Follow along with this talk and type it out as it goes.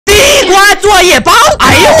作业榜。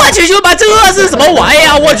哎呦我去，兄弟们，这是什么玩意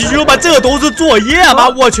啊？我去，兄弟们，这都是作业吗？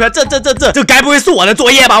我去，这该不会是我的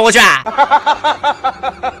作业吧？我去。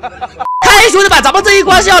看兄弟们，咱们这一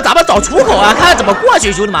关是要咱们找出口啊，看看怎么过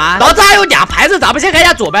去，兄弟们。然后这还有俩牌子，咱们先看一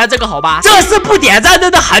下左边这个，好吧？这是不点赞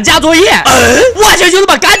的寒假作业。我去，兄弟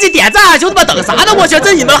们，赶紧点赞，兄弟们等啥呢？我去，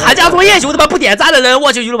这你们寒假作业，兄弟们不点赞的人，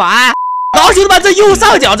我去，兄弟们。然后兄弟们，这右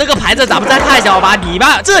上角这个牌子，咱们再看一下好吧？里面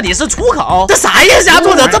这里是出口，这啥意思啊？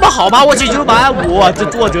作者这么好吗？我去，兄弟们，哇，这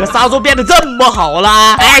作者啥时候变得这么好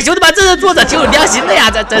了？哎，兄弟们，这作者挺有良心的呀，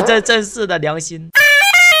这真是的良心。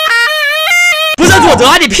不是作者，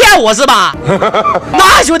你骗我是吧？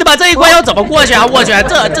那兄弟们，这一关要怎么过去啊？我去，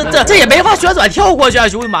这也没法旋转跳过去啊，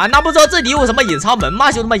兄弟们。那不知道这里有什么隐藏门吗？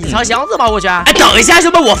兄弟们，隐藏箱子吗？我去。哎，等一下，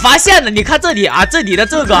兄弟们，我发现了，你看这里啊，这里的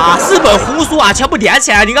这个啊，4本红书啊，全部连起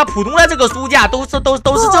来。你看普通的这个书架都是这种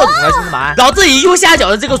的，兄弟们。然后这里右下角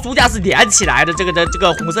的这个书架是连起来的，这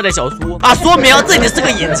个红色的小书啊，说明这里是个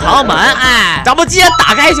隐藏门。哎，咱们直接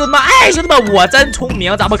打开，兄弟们。哎，兄弟们，我真聪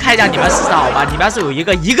明。咱们看一下里面是啥好吧？里面是有一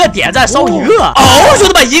个点赞烧一个。哦，兄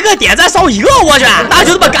弟们，一个点赞烧一个，我去！那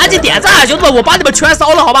兄弟们赶紧点赞，兄弟们，我把你们全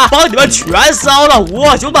烧了，好吧？帮你们全烧了，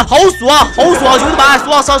哇，兄弟们好爽，好爽，兄弟们，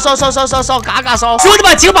烧，嘎嘎烧！兄弟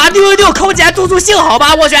们，请把666扣起来助兴，好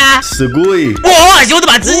吧？我去！是贵！哇，兄弟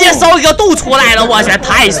们直接烧一个洞出来了，我去，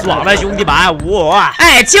太爽了，兄弟们！哇，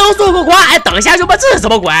哎，轻松过关！哎，等一下，兄弟们，这是什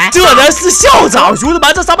么鬼？这人是校长，兄弟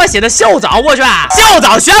们，这上面写的校长，我去！校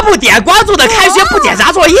长宣布点关注的开学不检查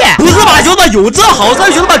作业，不是吧？兄弟们，有这好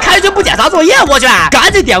事？兄弟们，开学不检查作业，我去！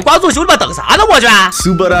赶紧点关注，兄弟们等啥呢？我去！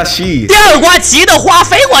第二关骑的花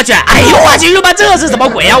飞过去，哎呦我去，兄弟们这是什么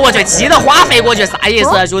鬼呀？我去，骑的花飞过去啥意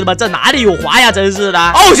思啊？兄弟们，这哪里有花呀？真是的！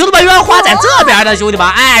哦，兄弟们，原来花在这边呢，兄弟们，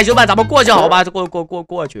哎，兄弟们，咱们过去好吧？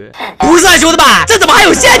过去。不是，兄弟们，这怎么还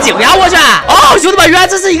有陷阱呀？我去！哦，兄弟们，原来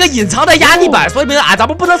这是一个隐藏的压力板，说明啊，咱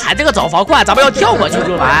们不能踩这个找房块，咱们要跳过去，兄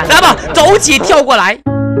弟们，来吧，走起，跳过来。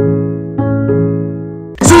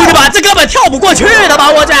兄弟们，这根本跳不过去的吧？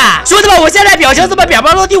我去！兄弟们，我现在表情这么表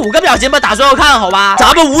标到第5个表情们打算要看好吧？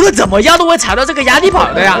咱们无论怎么样都会踩到这个压力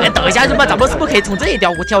板的呀！哎，等一下，兄弟们，咱们是不是可以从这里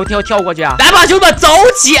跳过去啊？来吧，兄弟们，走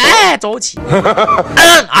起！哎，走起！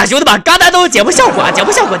兄弟们，刚才都是节目效果，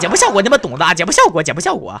你们懂的，节目效果。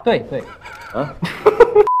对，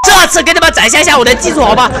这次给你们展现一下我的技术，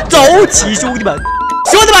好吧？走起，兄弟们！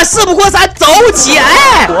兄弟们，事不过三，走起！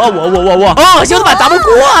哎，我哦，兄弟们，咱们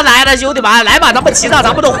过来了，兄弟们，来吧，咱们骑上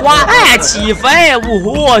咱们的花，哎，起飞！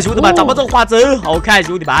哇，兄弟们，咱们这花真好看，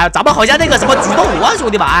兄弟们，咱们好像那个什么举动舞啊，兄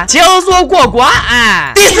弟们，轻松过关！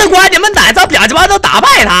哎，第4关你们哪张表情包都打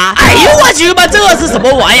败他？哎呦我去，兄弟们，这是什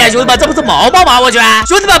么玩意？兄弟们，这不是毛毛吗？我去，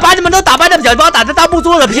兄弟们，把你们都打败的表情包打在弹幕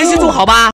中的评论中，好吧？